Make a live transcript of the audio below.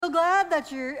glad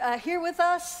that you're here with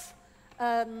us.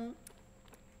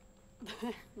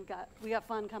 We got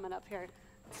fun coming up here.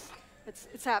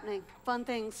 It's happening. Fun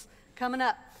things coming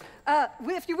up.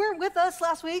 If you weren't with us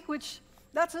last week, which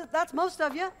that's most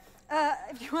of you,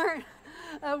 if you weren't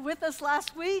with us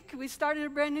last week, we started a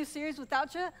brand new series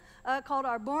without you called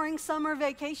Our Boring Summer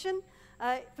Vacation.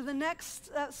 For the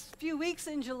next few weeks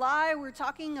in July, we're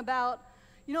talking about,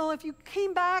 if you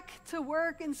came back to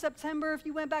work in September, if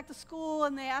you went back to school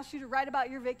and they asked you to write about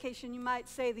your vacation, you might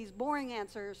say these boring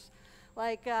answers.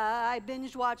 Like, I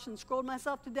binge watched and scrolled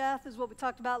myself to death is what we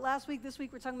talked about last week. This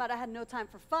week we're talking about I had no time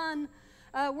for fun.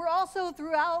 We're also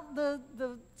throughout the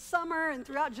summer and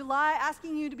throughout July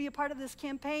asking you to be a part of this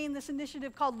campaign, this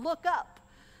initiative called Look Up.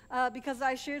 Because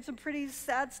I shared some pretty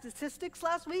sad statistics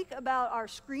last week about our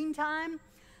screen time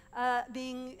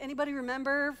anybody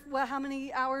remember how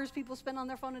many hours people spend on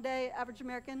their phone a day, average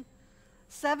American?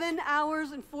 7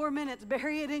 hours and 4 minutes.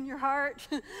 Bury it in your heart.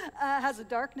 Has a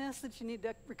darkness that you need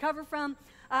to recover from.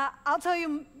 I'll tell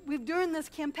you, we're doing this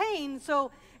campaign, so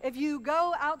if you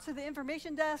go out to the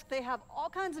information desk, they have all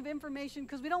kinds of information,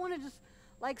 because we don't want to just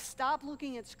stop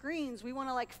looking at screens. We want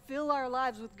to fill our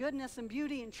lives with goodness and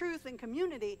beauty and truth and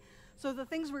community. So the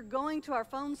things we're going to our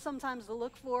phones sometimes to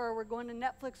look for, or we're going to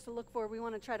Netflix to look for, we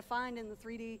want to try to find in the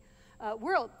 3D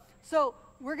world. So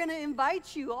we're going to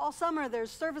invite you all summer. There's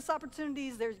service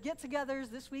opportunities. There's get-togethers.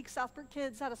 This week, Southbrook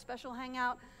Kids had a special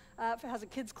hangout. Has a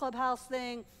kids clubhouse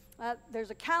thing.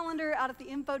 There's a calendar out at the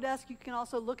info desk. You can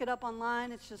also look it up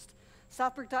online. It's just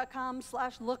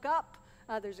southbrook.com/lookup.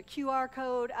 There's a QR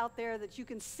code out there that you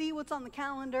can see what's on the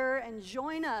calendar and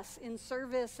join us in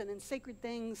service and in sacred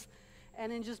things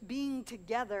and in just being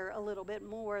together a little bit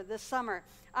more this summer.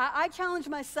 I challenged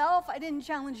myself. I didn't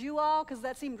challenge you all because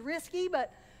that seemed risky,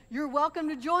 but you're welcome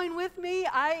to join with me.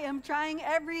 I am trying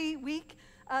every week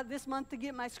this month to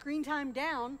get my screen time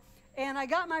down, and I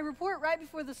got my report right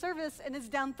before the service, and it's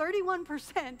down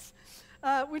 31%,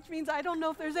 which means I don't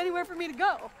know if there's anywhere for me to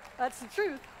go. That's the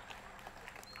truth.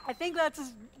 I think that's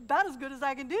about as good as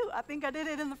I can do. I think I did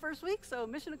it in the first week, so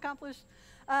mission accomplished.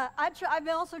 I've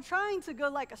been also trying to go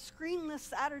a screenless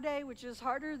Saturday, which is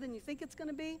harder than you think it's going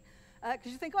to be,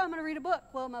 because you think, I'm going to read a book.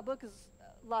 Well, my book a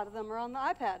lot of them are on the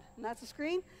iPad, and that's a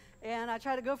screen. And I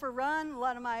try to go for a run.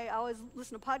 I always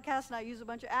listen to podcasts, and I use a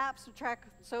bunch of apps to track.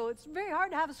 So it's very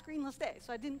hard to have a screenless day.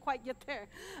 So I didn't quite get there,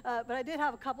 but I did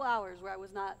have a couple hours where I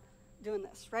was not doing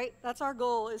this. Right? That's our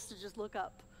goal, is to just look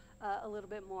up a little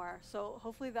bit more. So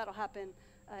hopefully that'll happen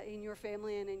in your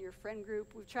family and in your friend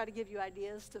group. We've tried to give you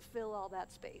ideas to fill all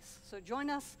that space. So join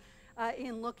us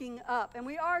in looking up. And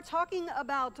we are talking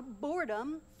about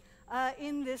boredom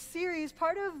in this series.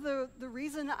 Part of the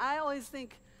reason I always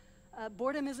think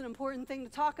boredom is an important thing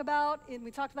to talk about, and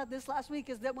we talked about this last week,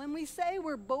 is that when we say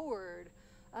we're bored,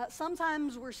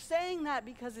 sometimes we're saying that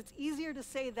because it's easier to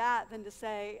say that than to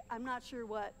say, I'm not sure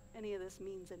what any of this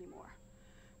means anymore.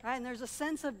 Right? And there's a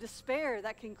sense of despair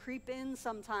that can creep in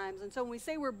sometimes. And so when we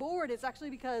say we're bored, it's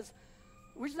actually because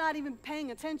we're just not even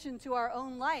paying attention to our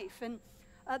own life. And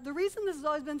the reason this has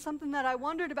always been something that I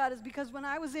wondered about is because when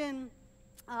I was in,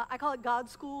 I call it God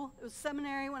school. It was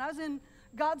seminary. When I was in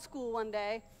God school one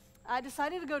day, I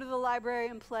decided to go to the library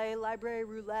and play library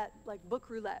roulette, book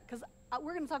roulette, because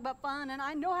we're going to talk about fun, and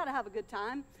I know how to have a good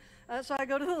time. So I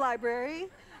go to the library,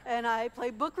 and I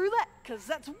play book roulette, because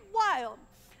that's wild.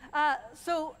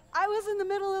 So I was in the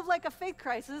middle of a faith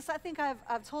crisis. I think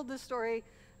I've told this story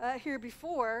here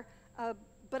before,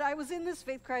 but I was in this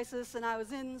faith crisis, and I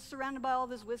was surrounded by all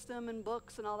this wisdom and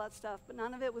books and all that stuff, but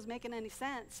none of it was making any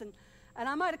sense. And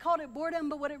I might have called it boredom,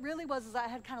 but what it really was is I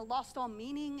had kind of lost all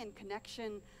meaning and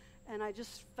connection, and I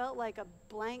just felt like a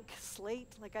blank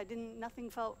slate, nothing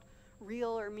felt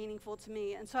real or meaningful to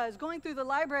me. And so I was going through the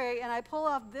library, and I pull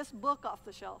off this book off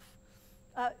the shelf.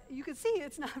 You can see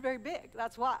it's not very big.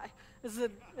 That's why. It's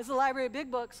a library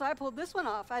big book, so I pulled this one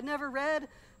off. I'd never read.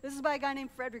 This is by a guy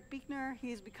named Frederick Buechner.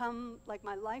 He's become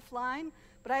my lifeline,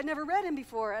 but I had never read him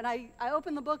before. And I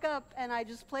opened the book up, and I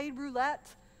just played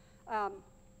roulette,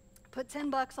 put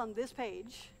 $10 on this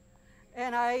page,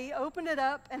 and I opened it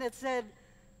up, and it said,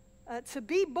 to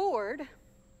be bored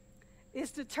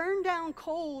is to turn down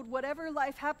cold whatever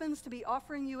life happens to be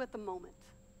offering you at the moment.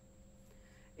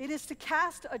 It is to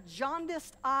cast a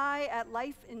jaundiced eye at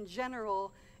life in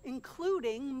general,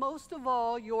 including, most of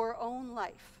all, your own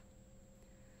life.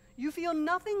 You feel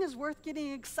nothing is worth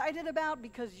getting excited about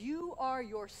because you are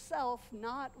yourself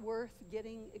not worth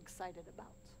getting excited about.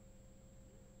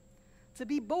 To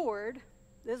be bored,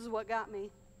 this is what got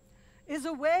me, is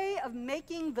a way of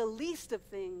making the least of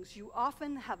things you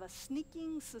often have a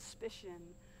sneaking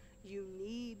suspicion you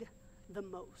need the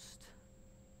most.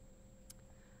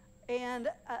 And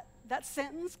that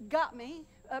sentence got me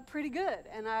pretty good.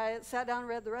 And I sat down and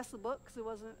read the rest of the book because it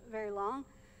wasn't very long.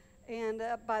 And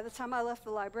by the time I left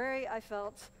the library, I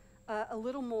felt a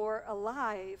little more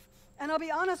alive. And I'll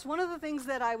be honest, one of the things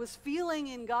that I was feeling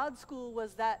in God school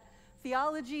was that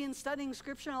theology and studying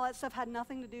scripture and all that stuff had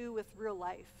nothing to do with real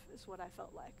life, is what I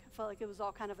felt like. I felt like it was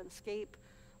all kind of an escape.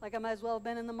 Like I might as well have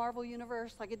been in the Marvel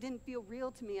universe. Like it didn't feel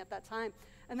real to me at that time.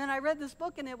 And then I read this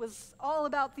book and it was all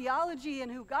about theology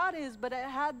and who God is, but it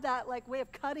had that like way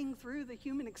of cutting through the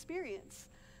human experience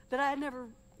that I had never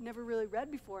really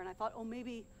read before. And I thought, oh,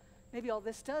 maybe all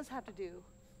this does have to do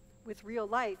with real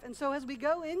life. And so as we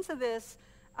go into this,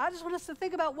 I just want us to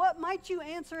think about what might you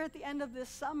answer at the end of this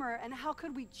summer and how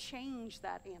could we change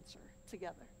that answer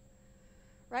together,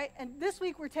 right? And this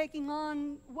week we're taking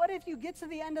on, what if you get to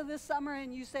the end of this summer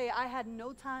and you say, I had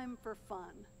no time for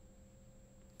fun?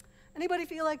 Anybody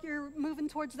feel like you're moving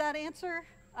towards that answer?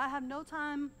 I have no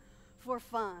time for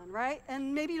fun, right?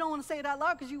 And maybe you don't want to say it out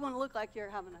loud because you want to look like you're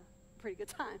having a pretty good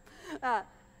time.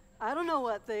 I don't know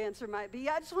what the answer might be.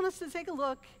 I just want us to take a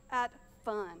look at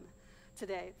fun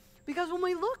today. Because when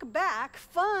we look back,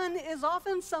 fun is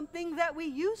often something that we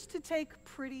used to take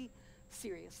pretty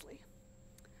seriously.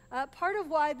 Part of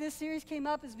why this series came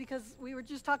up is because we were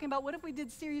just talking about what if we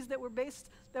did series that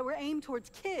were aimed towards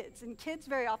kids. And kids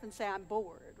very often say, I'm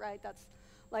bored, right? That's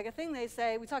like a thing they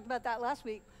say. We talked about that last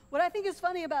week. What I think is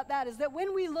funny about that is that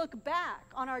when we look back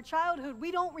on our childhood,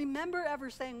 we don't remember ever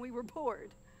saying we were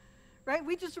bored. Right?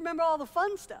 We just remember all the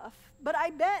fun stuff. But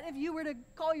I bet if you were to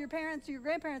call your parents or your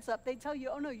grandparents up, they'd tell you,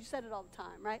 oh, no, you said it all the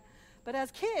time, right? But as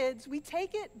kids, we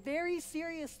take it very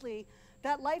seriously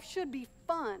that life should be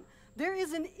fun. There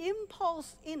is an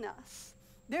impulse in us.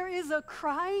 There is a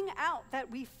crying out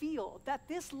that we feel that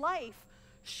this life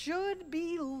should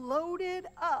be loaded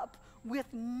up with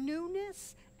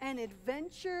newness and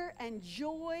adventure and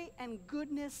joy and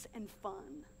goodness and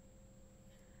fun.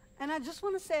 And I just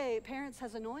want to say, parents,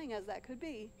 as annoying as that could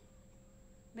be,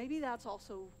 maybe that's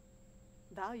also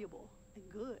valuable and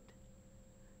good.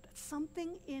 That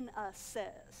something in us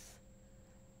says,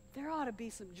 there ought to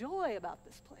be some joy about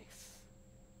this place.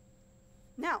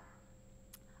 Now,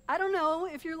 I don't know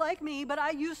if you're like me, but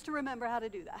I used to remember how to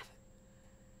do that.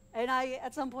 And I,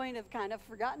 at some point, have kind of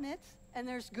forgotten it. And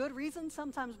there's good reasons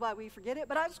sometimes why we forget it.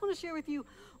 But I just want to share with you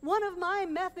one of my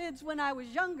methods when I was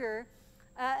younger.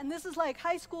 And this is like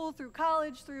high school through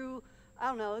college through, I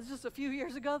don't know, it's just a few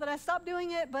years ago that I stopped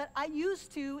doing it, but I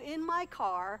used to, in my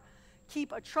car,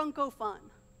 keep a trunk fun.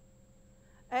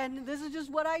 And this is just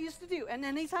what I used to do. And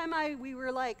anytime we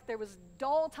were like, there was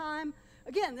dull time,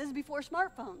 again, this is before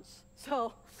smartphones.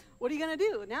 So what are you going to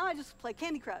do? Now I just play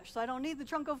Candy Crush, so I don't need the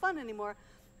trunk fun anymore.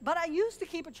 But I used to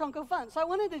keep a trunk fun. So I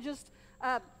wanted to just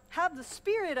have the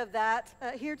spirit of that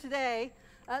here today.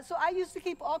 So I used to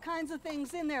keep all kinds of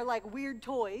things in there, like weird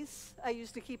toys I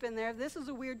used to keep in there. This is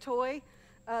a weird toy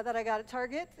that I got at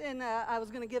Target, and I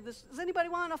was going to give this. Does anybody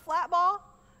want a flat ball?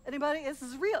 Anybody? This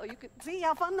is real. You can see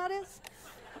how fun that is?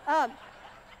 I'm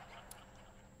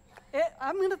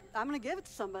gonna give it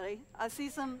to somebody. I see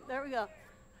some. There we go.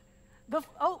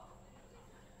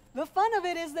 The fun of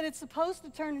it is that it's supposed to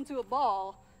turn into a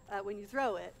ball when you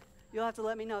throw it. You'll have to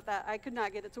let me know if that, I could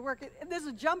not get it to work. There's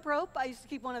a jump rope. I used to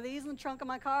keep one of these in the trunk of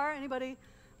my car. Anybody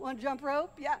want a jump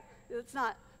rope? Yeah, it's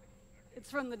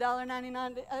from the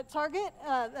 $1.99 at Target.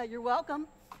 You're welcome.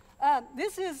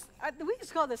 This is, we used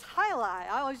to call this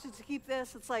highlight. I always used to keep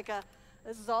this. It's like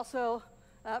this is also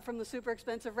from the super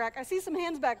expensive rack. I see some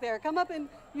hands back there. Come up and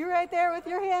you right there with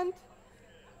your hand.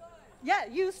 Yeah,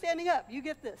 you standing up. You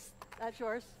get this. That's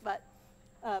yours. But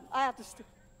I have to,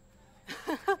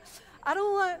 I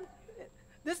don't want,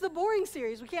 this is the boring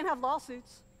series. We can't have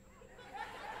lawsuits.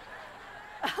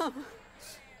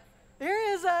 Here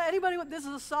is anybody, this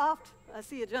is a soft, I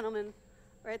see a gentleman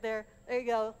right there. There you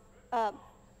go.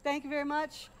 Thank you very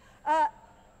much.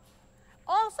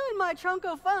 Also in my trunk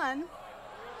fun,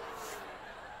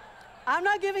 I'm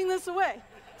not giving this away.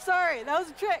 Sorry, that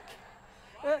was a trick.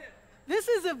 This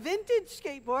is a vintage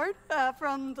skateboard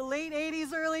from the late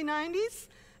 80s, early 90s.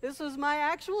 This was my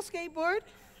actual skateboard.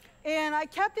 And I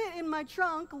kept it in my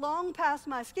trunk long past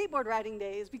my skateboard riding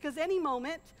days because any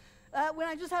moment, when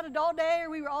I just had a dull day or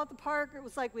we were all at the park, or it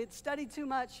was like we had studied too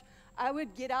much, I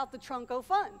would get out the trunk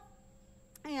fun.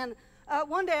 And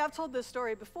one day, I've told this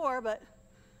story before, but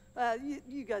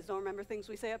you guys don't remember things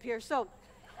we say up here. So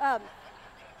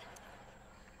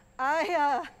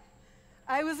I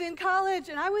was in college,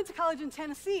 and I went to college in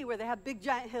Tennessee where they have big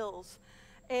giant hills.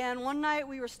 And one night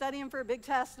we were studying for a big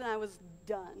test, and I was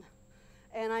done.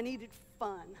 And I needed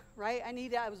fun, right?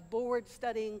 I was bored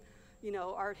studying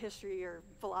art history or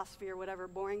philosophy or whatever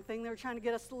boring thing they were trying to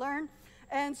get us to learn.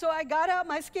 And so I got out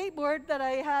my skateboard that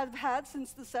I have had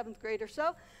since the 7th grade or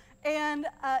so. And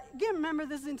again, remember,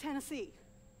 this is in Tennessee.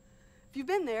 If you've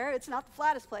been there, it's not the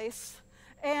flattest place.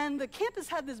 And the campus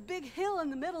had this big hill in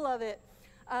the middle of it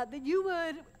that you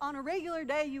would, on a regular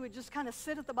day, you would just kind of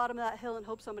sit at the bottom of that hill and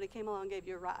hope somebody came along and gave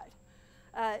you a ride.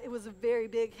 It was a very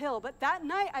big hill. But that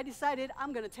night, I decided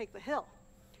I'm going to take the hill.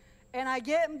 And I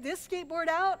get this skateboard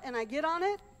out, and I get on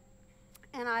it,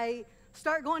 and I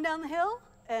start going down the hill,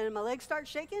 and my legs start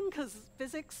shaking because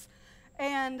physics.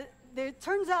 And it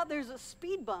turns out there's a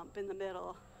speed bump in the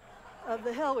middle of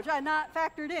the hill, which I had not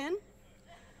factored in.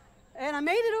 And I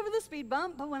made it over the speed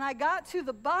bump, but when I got to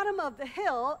the bottom of the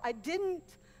hill,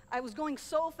 I was going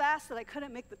so fast that I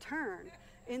couldn't make the turn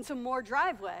into more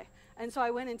driveway. And so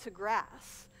I went into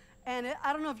grass. And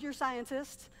I don't know if you're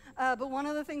scientists, but one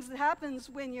of the things that happens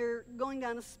when you're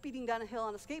speeding down a hill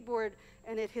on a skateboard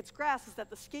and it hits grass is that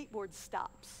the skateboard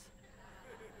stops.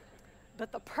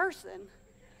 But the person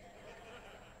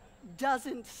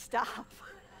doesn't stop.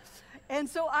 And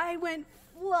so I went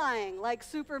flying like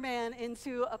Superman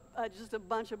into just a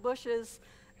bunch of bushes.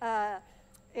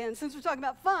 And since we're talking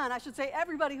about fun, I should say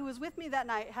everybody who was with me that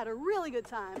night had a really good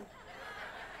time.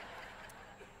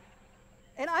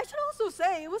 And I should also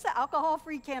say it was an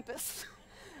alcohol-free campus.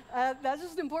 That's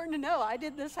just important to know. I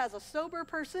did this as a sober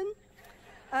person.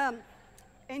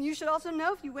 And you should also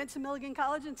know, if you went to Milligan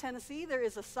College in Tennessee, there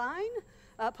is a sign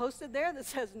posted there that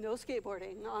says no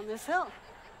skateboarding on this hill.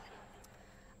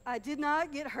 I did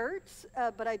not get hurt,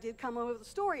 but I did come up with a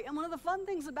story. And one of the fun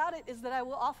things about it is that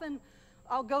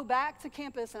I'll go back to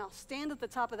campus and I'll stand at the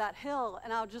top of that hill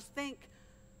and I'll just think,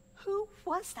 who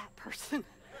was that person?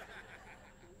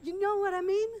 You know what I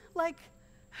mean? Like,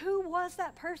 who was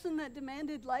that person that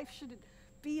demanded life should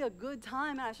be a good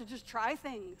time and I should just try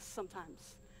things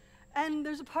sometimes? And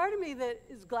there's a part of me that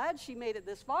is glad she made it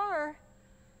this far,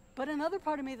 but another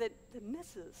part of me that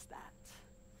misses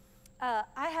that.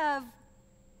 I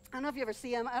don't know if you ever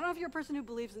see them. I don't know if you're a person who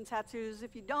believes in tattoos.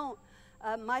 If you don't,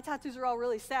 my tattoos are all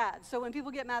really sad. So when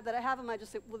people get mad that I have them, I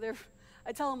just say, well,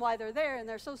 I tell them why they're there, and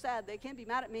they're so sad they can't be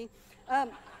mad at me.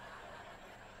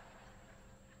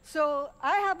 So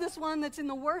I have this one that's in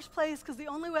the worst place because the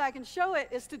only way I can show it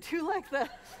is to do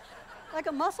like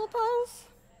a muscle pose,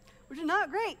 which is not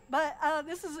great. But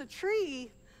this is a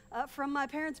tree from my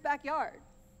parents' backyard.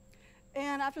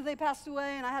 And after they passed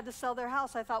away and I had to sell their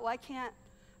house, I thought, well, I can't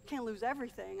lose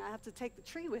everything. I have to take the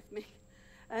tree with me.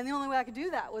 And the only way I could do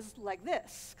that was like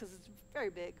this, because it's very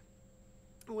big.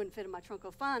 It wouldn't fit in my trunk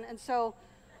of fun. And so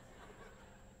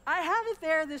I have it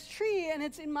there, this tree, and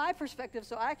it's in my perspective,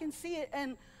 so I can see it.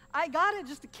 And I got it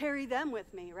just to carry them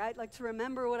with me, right? Like to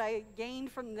remember what I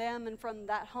gained from them and from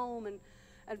that home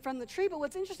and from the tree. But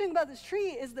what's interesting about this tree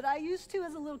is that I used to,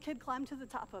 as a little kid, climb to the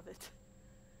top of it.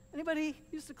 Anybody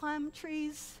used to climb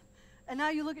trees? And now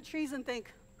you look at trees and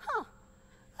think,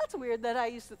 that's weird that I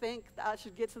used to think that I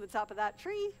should get to the top of that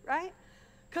tree, right?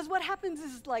 Because what happens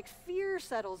is like fear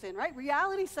settles in, right?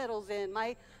 Reality settles in.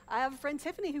 I have a friend,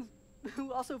 Tiffany,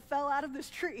 who also fell out of this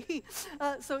tree.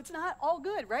 So it's not all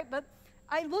good, right? But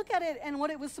I look at it, and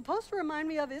what it was supposed to remind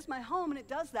me of is my home, and it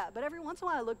does that. But every once in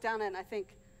a while I look down at it and I think,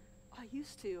 I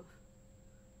used to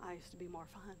be more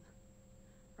fun,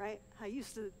 right? I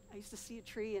used to see a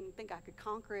tree and think I could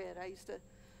conquer it. I used to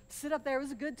sit up there. It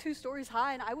was a good 2 stories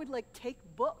high, and I would like take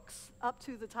books up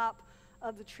to the top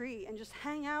of the tree and just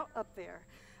hang out up there.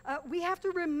 We have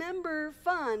to remember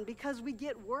fun because we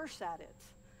get worse at it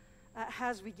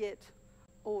as we get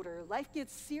older. Life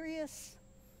gets serious,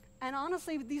 and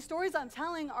honestly, these stories I'm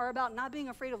telling are about not being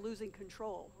afraid of losing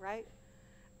control, right?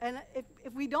 And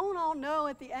if we don't all know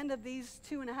at the end of these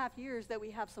 2.5 years that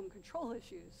we have some control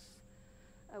issues,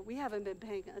 we haven't been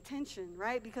paying attention,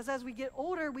 right? Because as we get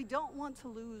older, we don't want to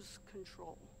lose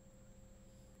control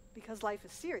because life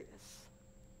is serious.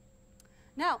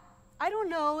 Now, I don't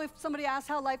know if somebody asked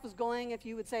how life was going, if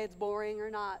you would say it's boring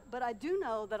or not, but I do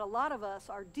know that a lot of us,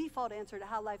 our default answer to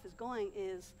how life is going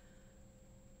is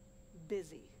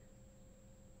busy.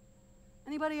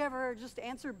 Anybody ever just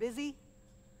answer busy?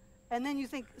 And then you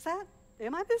think,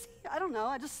 am I busy? I don't know,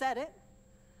 I just said it.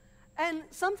 And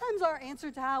sometimes our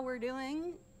answer to how we're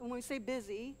doing when we say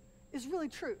busy is really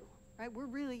true, right? We're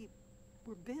busy.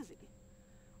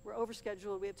 We're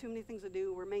overscheduled. We have too many things to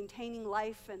do. We're maintaining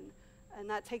life, and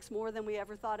that takes more than we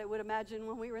ever thought it would. Imagine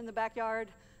when we were in the backyard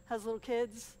as little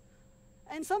kids.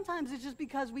 And sometimes it's just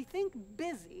because we think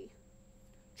busy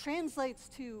translates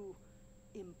to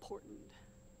important.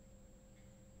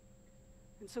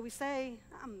 And so we say,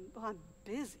 I'm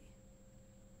busy.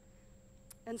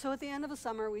 And so at the end of the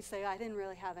summer, we say, I didn't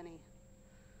really have any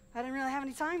I didn't really have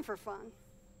any time for fun.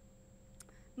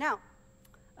 Now,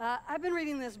 I've been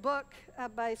reading this book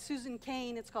by Susan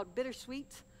Cain. It's called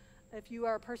Bittersweet. If you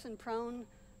are a person prone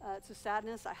to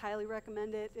sadness, I highly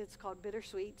recommend it. It's called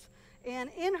Bittersweet. And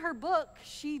in her book,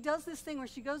 she does this thing where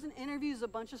she goes and interviews a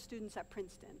bunch of students at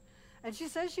Princeton. And she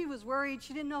says she was worried.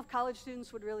 She didn't know if college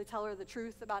students would really tell her the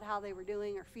truth about how they were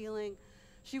doing or feeling.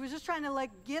 She was just trying to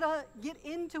get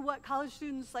into what college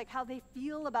students, how they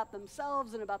feel about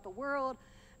themselves and about the world.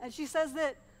 And she says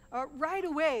that right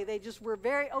away, they just were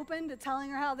very open to telling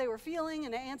her how they were feeling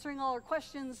and answering all her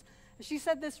questions. And she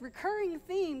said this recurring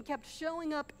theme kept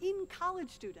showing up in college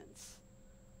students,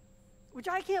 which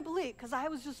I can't believe because I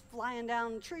was just flying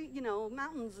down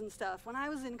mountains and stuff when I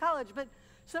was in college. But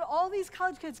she said all these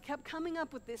college kids kept coming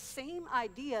up with this same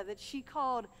idea that she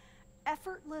called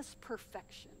effortless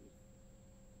perfection.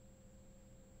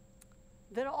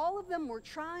 That all of them were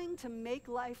trying to make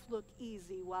life look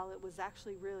easy while it was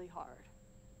actually really hard.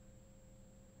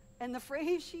 And the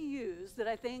phrase she used that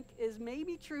I think is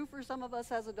maybe true for some of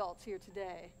us as adults here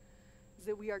today is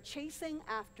that we are chasing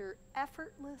after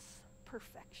effortless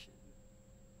perfection.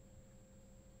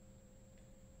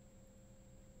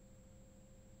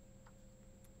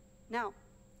 Now,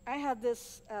 I had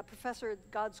this professor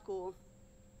at God School.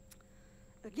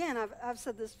 Again, I've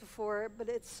said this before, but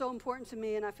it's so important to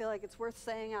me, and I feel like it's worth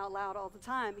saying out loud all the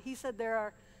time. He said there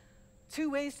are 2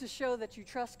 ways to show that you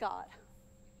trust God.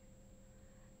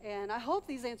 And I hope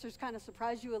these answers kind of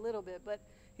surprise you a little bit, but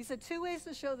he said 2 ways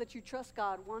to show that you trust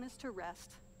God. 1 is to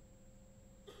rest,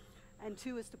 and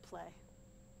 2 is to play.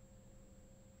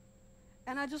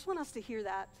 And I just want us to hear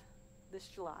that this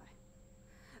July.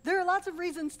 There are lots of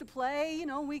reasons to play.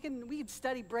 We could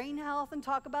study brain health and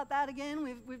talk about that again.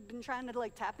 We've been trying to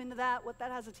tap into that, what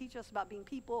that has to teach us about being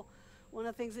people. One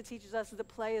of the things it teaches us is that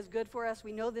play is good for us.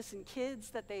 We know this in kids,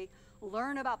 that they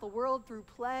learn about the world through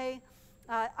play.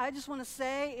 I just want to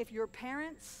say, if you're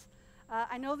parents,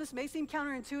 I know this may seem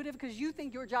counterintuitive because you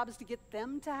think your job is to get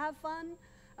them to have fun,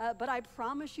 but I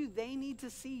promise you they need to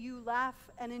see you laugh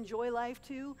and enjoy life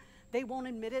too. They won't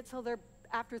admit it till they're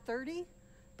after 30,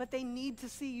 but they need to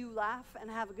see you laugh and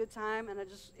have a good time. And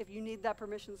if you need that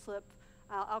permission slip,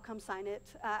 I'll come sign it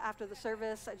after the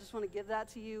service. I just want to give that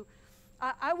to you.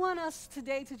 I want us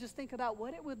today to just think about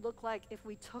what it would look like if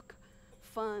we took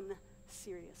fun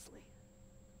seriously.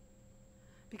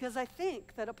 Because I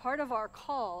think that a part of our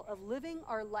call of living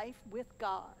our life with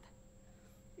God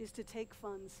is to take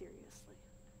fun seriously.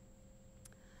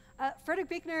 Frederick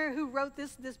Buechner, who wrote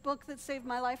this book that saved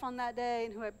my life on that day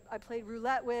and who I played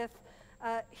roulette with,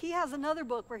 he has another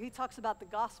book where he talks about the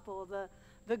gospel,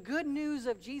 the good news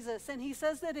of Jesus. And he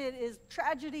says that it is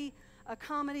tragedy, a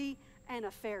comedy, and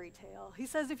a fairy tale. He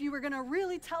says if you were going to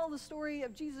really tell the story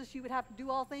of Jesus, you would have to do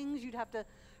all things. You'd have to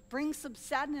bring some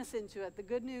sadness into it. The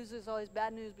good news is always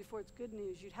bad news before it's good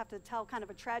news. You'd have to tell kind of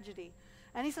a tragedy.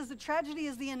 And he says the tragedy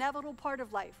is the inevitable part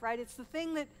of life, right? It's the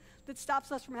thing that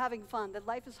stops us from having fun, that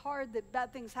life is hard, that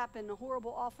bad things happen,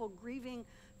 horrible, awful, grieving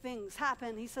things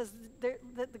happen. He says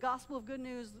that the gospel of good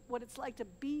news, what it's like to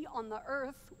be on the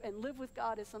earth and live with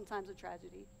God, is sometimes a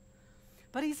tragedy.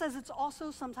 But he says it's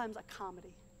also sometimes a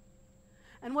comedy.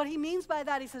 And what he means by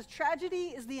that, he says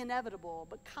tragedy is the inevitable,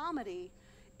 but comedy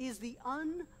is the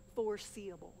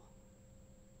unforeseeable.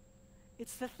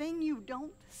 It's the thing you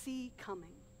don't see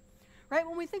coming, right?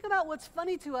 When we think about what's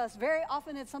funny to us, very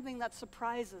often it's something that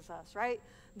surprises us, right?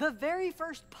 The very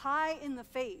first pie in the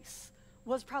face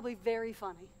was probably very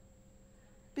funny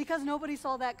because nobody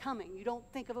saw that coming. You don't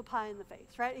think of a pie in the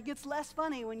face, right? It gets less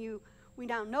funny when we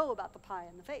now know about the pie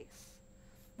in the face.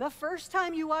 The first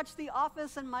time you watch The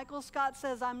Office and Michael Scott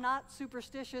says, "I'm not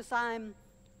superstitious, I'm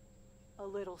a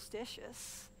little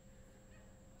stitious."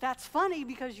 That's funny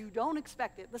because you don't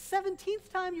expect it. The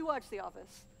 17th time you watch The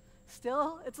Office,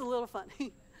 still, it's a little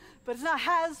funny. But it's not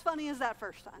as funny as that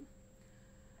first time.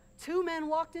 2 men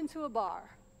walked into a bar,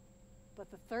 but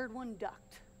the third one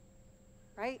ducked.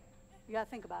 Right? You got to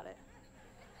think about it.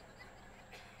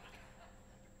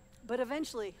 But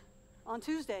eventually, on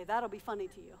Tuesday, that'll be funny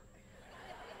to you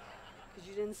because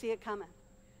you didn't see it coming.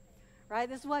 Right?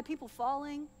 This is why people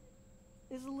falling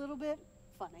is a little bit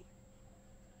funny.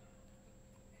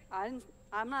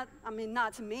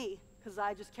 Not to me, because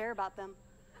I just care about them.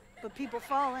 But people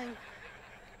falling,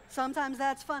 sometimes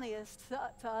that's funniest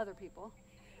to other people.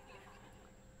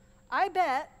 I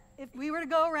bet if we were to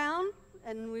go around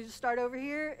and we just start over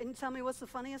here and tell me what's the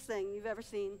funniest thing you've ever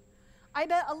seen, I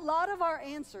bet a lot of our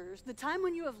answers, the time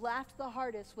when you have laughed the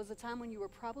hardest was the time when you were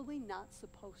probably not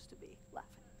supposed to be laughing.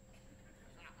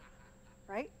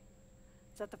 Right?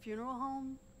 It's at the funeral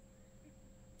home.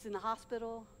 It's in the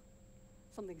hospital.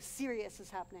 Something serious is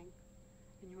happening.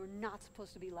 and you're not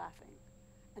supposed to be laughing.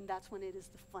 And that's when it is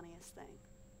the funniest thing,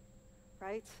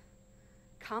 right?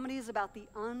 Comedy is about the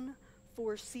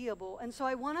unforeseeable. And so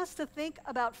I want us to think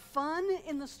about fun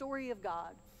in the story of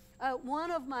God.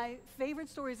 One of my favorite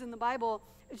stories in the Bible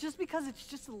is just because it's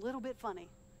just a little bit funny.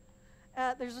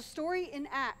 There's a story in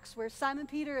Acts where Simon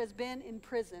Peter has been in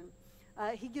prison.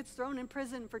 He gets thrown in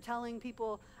prison for telling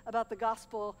people about the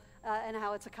gospel and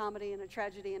how it's a comedy and a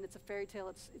tragedy and it's a fairy tale.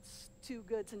 It's too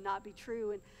good to not be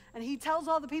true. And he tells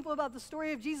all the people about the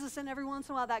story of Jesus, and every once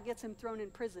in a while that gets him thrown in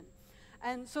prison.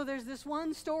 And so there's this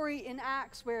one story in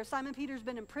Acts where Simon Peter's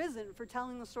been in prison for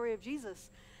telling the story of Jesus.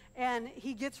 And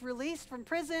he gets released from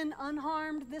prison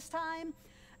unharmed this time.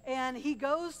 And he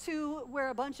goes to where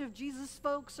a bunch of Jesus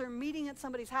folks are meeting at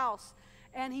somebody's house.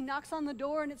 And he knocks on the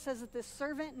door, and it says that this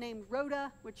servant named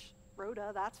Rhoda,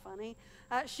 that's funny.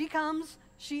 She comes,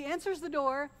 she answers the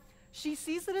door, she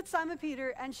sees that it's Simon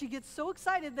Peter, and she gets so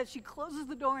excited that she closes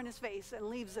the door in his face and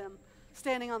leaves him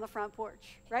standing on the front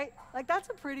porch, right? Like, that's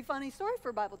a pretty funny story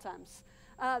for Bible times.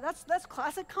 That's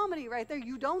classic comedy right there.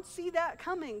 You don't see that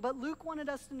coming, but Luke wanted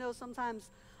us to know sometimes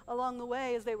along the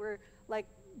way as they were, like,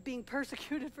 being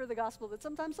persecuted for the gospel that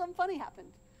sometimes something funny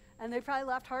happened. And they probably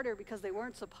laughed harder because they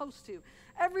weren't supposed to.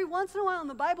 Every once in a while in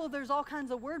the Bible, there's all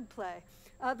kinds of wordplay.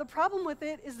 The problem with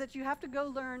it is that you have to go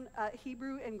learn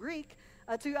Hebrew and Greek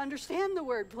to understand the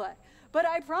wordplay. But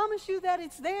I promise you that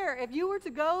it's there. If you were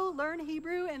to go learn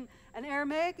Hebrew and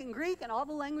Aramaic and Greek and all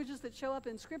the languages that show up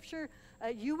in Scripture,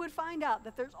 you would find out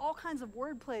that there's all kinds of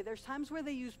wordplay. There's times where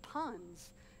they use puns.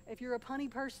 If you're a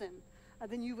punny person,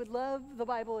 then you would love the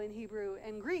Bible in Hebrew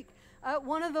and Greek.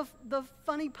 One of the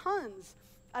funny puns,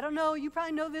 I don't know, you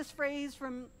probably know this phrase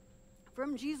from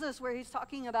Jesus where he's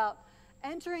talking about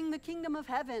entering the kingdom of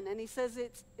heaven, and he says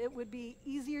it would be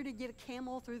easier to get a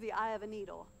camel through the eye of a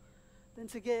needle than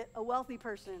to get a wealthy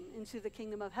person into the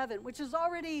kingdom of heaven, which is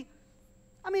already,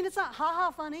 I mean, it's not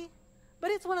ha-ha funny, but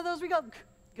it's one of those we go,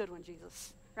 good one,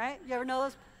 Jesus, right? You ever know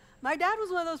those? My dad was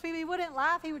one of those people, he wouldn't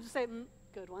laugh, he would just say,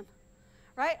 good one,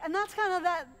 right? And that's kind of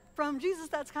that, from Jesus,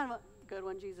 that's kind of a good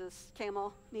one, Jesus,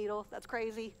 camel, needle, that's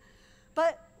crazy.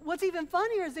 But what's even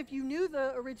funnier is if you knew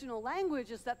the original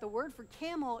language is that the word for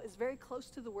camel is very close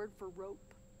to the word for rope.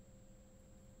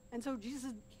 And so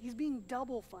Jesus, he's being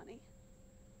double funny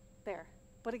there.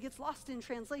 But it gets lost in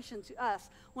translation to us.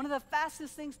 One of the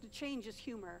fastest things to change is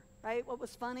humor, right? What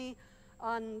was funny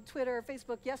on Twitter or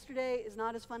Facebook yesterday is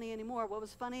not as funny anymore. What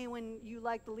was funny when you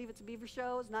liked the Leave It to Beaver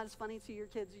show is not as funny to your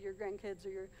kids or your grandkids or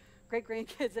your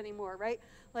great-grandkids anymore, right?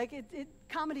 Like,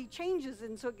 comedy changes,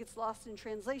 and so it gets lost in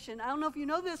translation. I don't know if you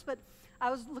know this, but I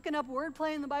was looking up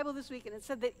wordplay in the Bible this week, and it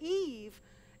said that Eve,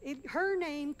 her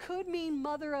name could mean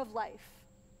mother of life,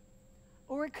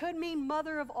 or it could mean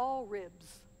mother of all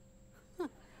ribs,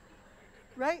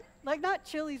 right? Like, not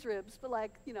Chili's ribs, but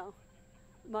like,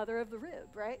 mother of the rib,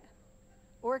 right?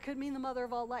 Or it could mean the mother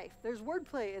of all life. There's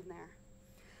wordplay in there.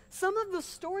 Some of the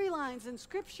storylines in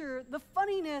Scripture, the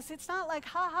funniness, it's not like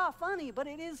ha-ha funny, but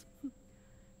it is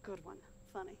good one,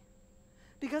 funny.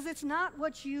 Because it's not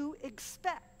what you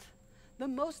expect. The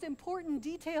most important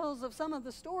details of some of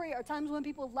the story are times when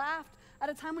people laughed at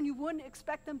a time when you wouldn't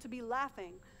expect them to be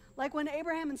laughing. Like when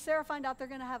Abraham and Sarah find out they're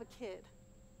going to have a kid,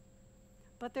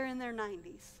 but they're in their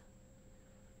 90s.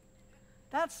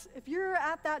 If you're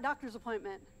at that doctor's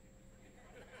appointment,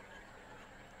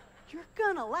 you're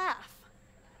going to laugh.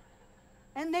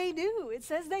 And they do. It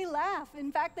says they laugh.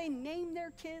 In fact, they name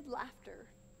their kid Laughter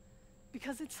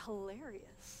because it's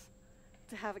hilarious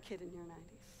to have a kid in your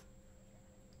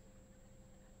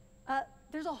 90s.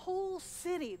 There's a whole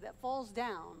city that falls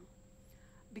down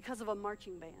because of a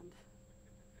marching band.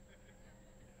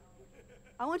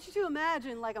 I want you to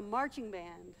imagine like a marching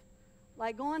band,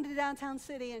 like going to downtown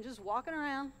city and just walking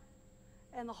around,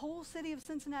 and the whole city of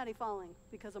Cincinnati falling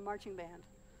because of marching band.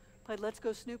 Played Let's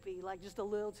Go Snoopy, like just a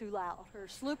little too loud. Or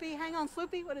Sloopy, hang on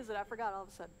Sloopy, what is it? I forgot all of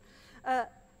a sudden.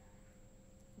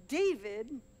 David,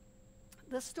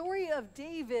 the story of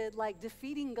David like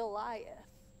defeating Goliath,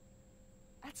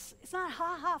 it's not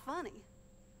ha-ha funny,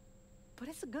 but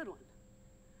it's a good one.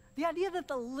 The idea that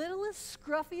the littlest,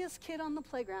 scruffiest kid on the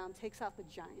playground takes out the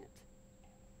giant.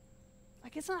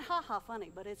 Like, it's not ha-ha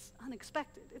funny, but it's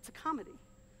unexpected. It's a comedy.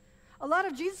 A lot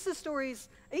of Jesus' stories,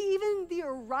 even the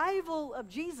arrival of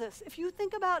Jesus, if you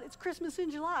think about, it's Christmas in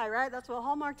July, right? That's what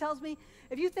Hallmark tells me.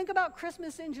 If you think about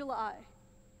Christmas in July,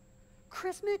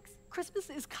 Christmas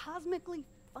is cosmically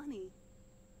funny.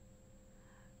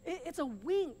 It's a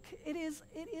wink. It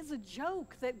is a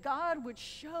joke that God would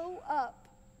show up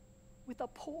with a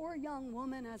poor young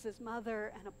woman as his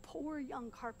mother and a poor young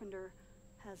carpenter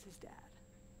as his dad.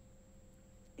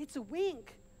 It's a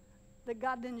wink that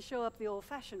God didn't show up the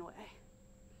old-fashioned way,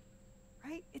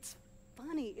 right? It's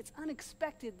funny. It's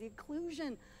unexpected. The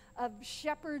inclusion of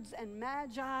shepherds and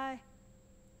magi,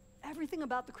 everything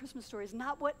about the Christmas story is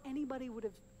not what anybody would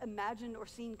have imagined or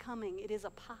seen coming. It is a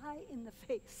pie in the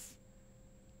face.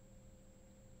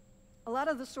 A lot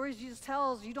of the stories Jesus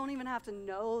tells, you don't even have to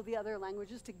know the other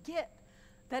languages to get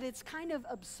that it's kind of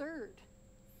absurd.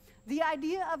 The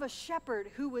idea of a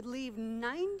shepherd who would leave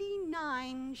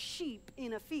 99 sheep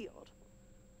in a field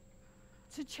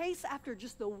to chase after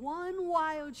just the one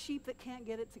wild sheep that can't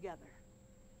get it together.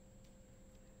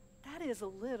 That is a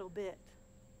little bit,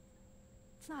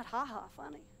 it's not ha-ha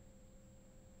funny,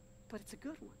 but it's a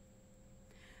good one.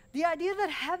 The idea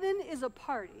that heaven is a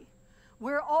party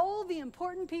where all the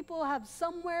important people have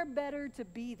somewhere better to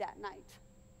be that night.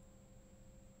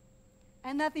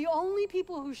 And that the only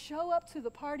people who show up to the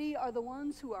party are the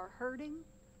ones who are hurting,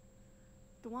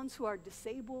 the ones who are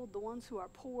disabled, the ones who are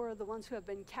poor, the ones who have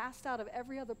been cast out of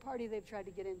every other party they've tried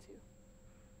to get into.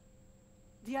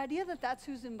 The idea that that's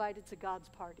who's invited to God's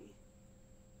party,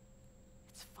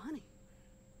 it's funny.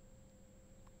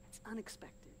 It's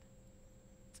unexpected.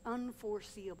 It's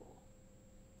unforeseeable.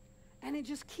 And it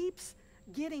just keeps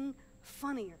getting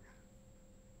funnier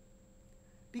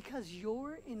because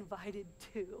you're invited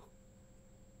too.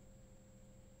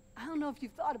 I don't know if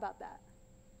you've thought about that,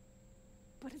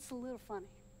 but it's a little funny.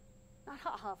 Not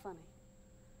ha-ha funny,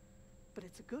 but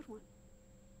it's a good one.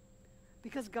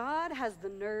 Because God has the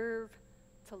nerve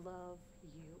to love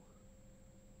you.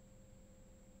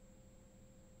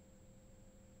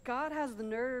 God has the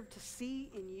nerve to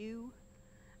see in you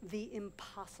the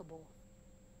impossible.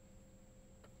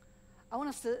 I want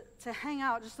us to hang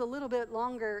out just a little bit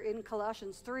longer in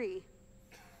Colossians 3.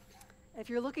 If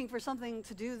you're looking for something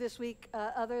to do this week,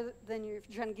 other than if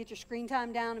you're trying to get your screen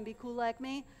time down and be cool like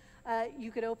me,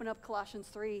 you could open up Colossians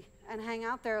 3 and hang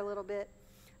out there a little bit.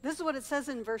 This is what it says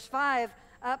in verse 5.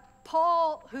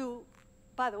 Paul, who,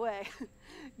 by the way,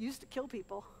 used to kill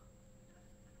people,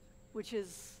 which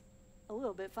is a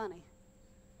little bit funny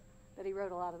that he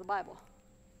wrote a lot of the Bible.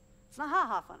 It's not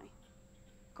ha-ha funny,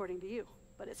 according to you,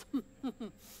 but it's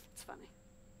it's funny.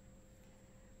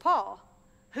 Paul,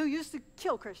 who used to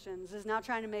kill Christians, is now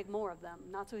trying to make more of them,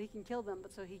 not so he can kill them,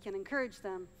 but so he can encourage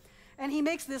them. And he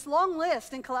makes this long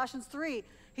list in Colossians 3.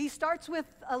 He starts with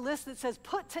a list that says,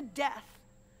 put to death.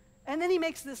 And then he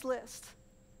makes this list.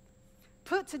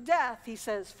 Put to death, he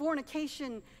says,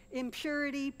 fornication,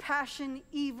 impurity, passion,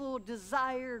 evil,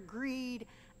 desire, greed,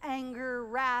 anger,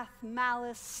 wrath,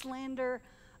 malice, slander,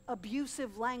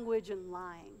 abusive language, and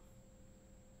lying.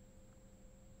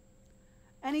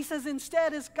 And he says,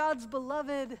 instead, as God's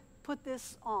beloved, put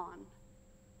this on.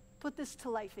 Put this to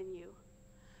life in you.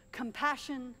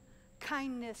 Compassion,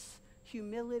 kindness,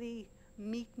 humility,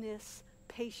 meekness,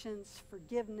 patience,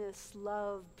 forgiveness,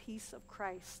 love, peace of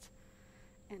Christ,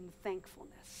 and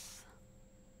thankfulness.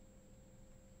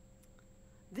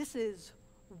 This is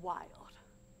wild.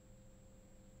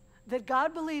 That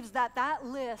God believes that that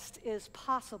list is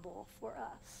possible for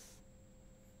us.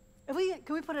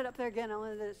 Can we put it up there again? I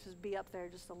want this to just be up there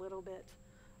just a little bit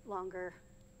longer.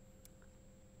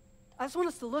 I just want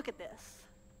us to look at this,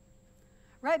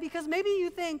 right? Because maybe you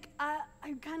think, I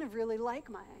kind of really like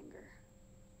my anger.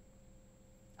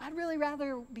 I'd really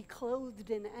rather be clothed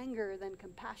in anger than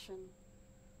compassion.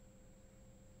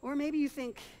 Or maybe you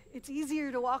think it's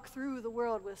easier to walk through the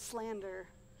world with slander.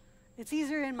 It's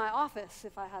easier in my office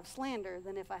if I have slander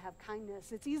than if I have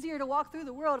kindness. It's easier to walk through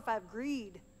the world if I have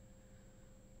greed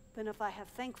than if I have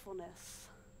thankfulness.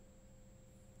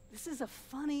 This is a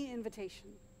funny invitation.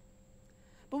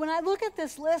 But when I look at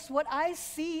this list, what I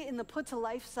see in the put to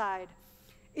life side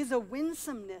is a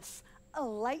winsomeness, a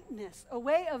lightness, a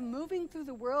way of moving through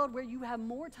the world where you have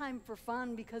more time for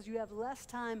fun because you have less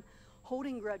time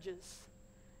holding grudges,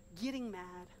 getting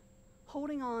mad,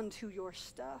 holding on to your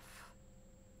stuff.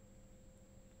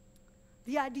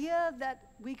 The idea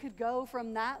that we could go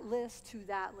from that list to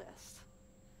that list,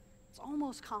 it's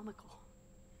almost comical.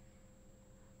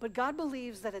 But God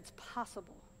believes that it's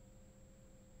possible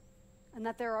and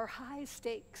that there are high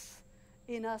stakes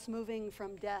in us moving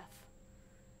from death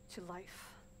to life.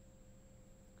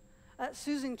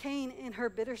 Susan Cain, in her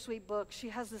Bittersweet book, she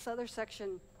has this other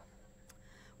section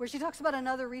where she talks about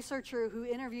another researcher who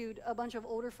interviewed a bunch of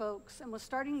older folks and was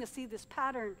starting to see this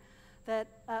pattern that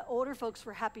older folks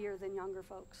were happier than younger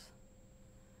folks.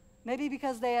 Maybe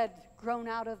because they had grown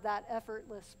out of that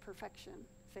effortless perfection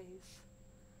phase.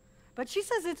 But she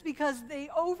says it's because they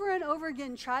over and over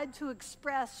again tried to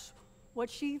express what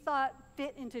she thought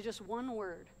fit into just one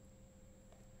word.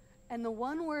 And the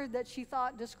one word that she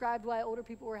thought described why older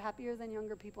people were happier than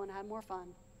younger people and had more fun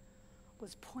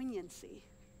was poignancy.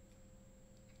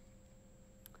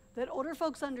 That older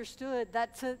folks understood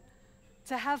that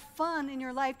to have fun in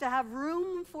your life, to have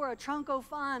room for a trunk of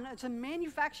fun, to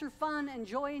manufacture fun and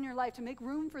joy in your life, to make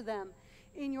room for them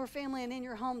in your family and in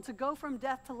your home, to go from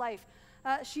death to life.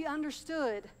 She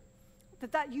understood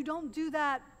that you don't do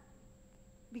that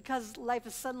because life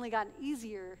has suddenly gotten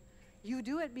easier. You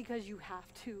do it because you have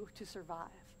to survive.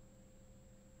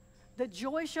 That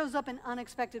joy shows up in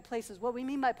unexpected places. What we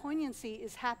mean by poignancy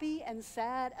is happy and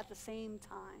sad at the same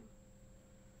time.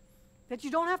 That you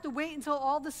don't have to wait until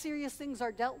all the serious things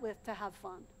are dealt with to have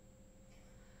fun.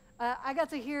 I got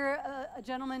to hear a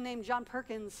gentleman named John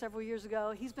Perkins several years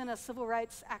ago. He's been a civil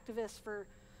rights activist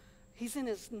he's in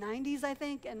his 90s, I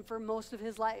think, and for most of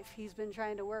his life, he's been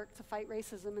trying to work to fight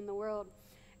racism in the world.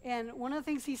 And one of the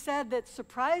things he said that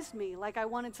surprised me, like I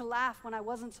wanted to laugh when I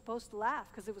wasn't supposed to laugh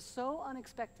because it was so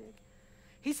unexpected.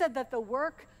 He said that the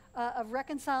work of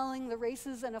reconciling the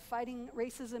races and of fighting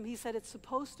racism, he said it's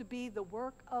supposed to be the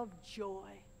work of joy.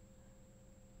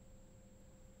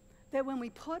 That when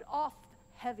we put off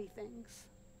heavy things,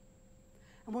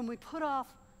 and when we put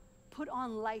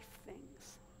on life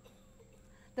things,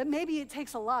 that maybe it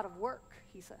takes a lot of work,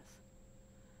 he says,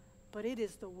 but it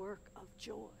is the work of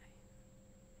joy.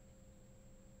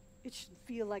 It should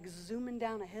feel like zooming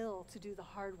down a hill to do the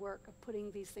hard work of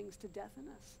putting these things to death in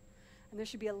us. And there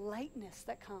should be a lightness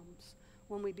that comes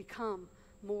when we become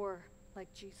more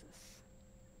like Jesus.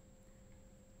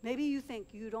 Maybe you think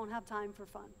you don't have time for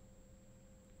fun.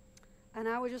 And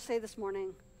I would just say this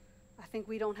morning, I think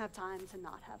we don't have time to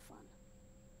not have fun.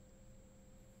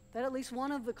 That at least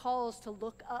one of the calls to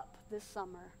look up this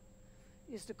summer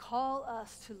is to call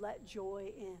us to let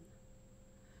joy in,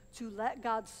 to let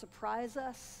God surprise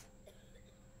us,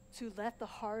 to let the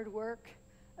hard work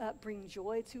bring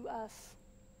joy to us,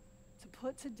 to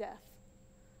put to death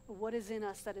what is in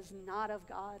us that is not of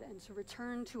God, and to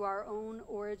return to our own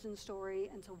origin story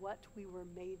and to what we were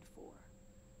made for.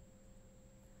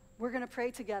 We're going to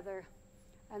pray together,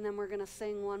 and then we're going to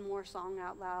sing one more song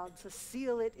out loud to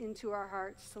seal it into our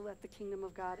hearts, to let the kingdom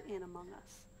of God in among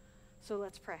us. So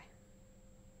let's pray.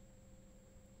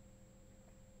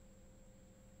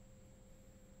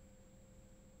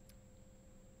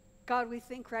 God, we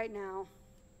think right now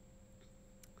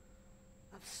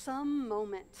of some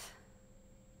moment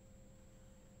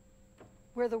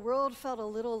where the world felt a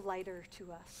little lighter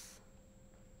to us.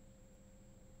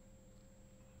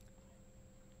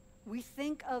 We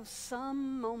think of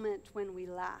some moment when we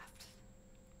laughed,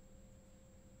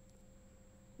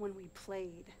 when we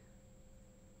played,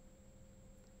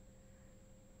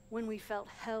 when we felt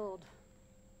held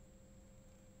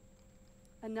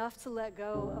enough to let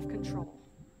go of control.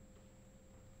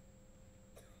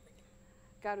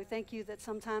 God, we thank you that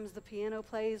sometimes the piano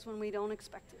plays when we don't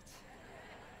expect it.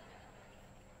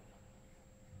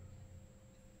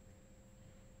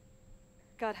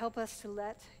 God, help us to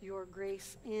let your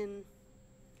grace in.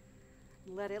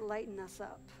 Let it lighten us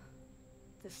up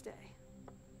this day.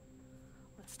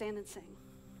 Let's stand and sing.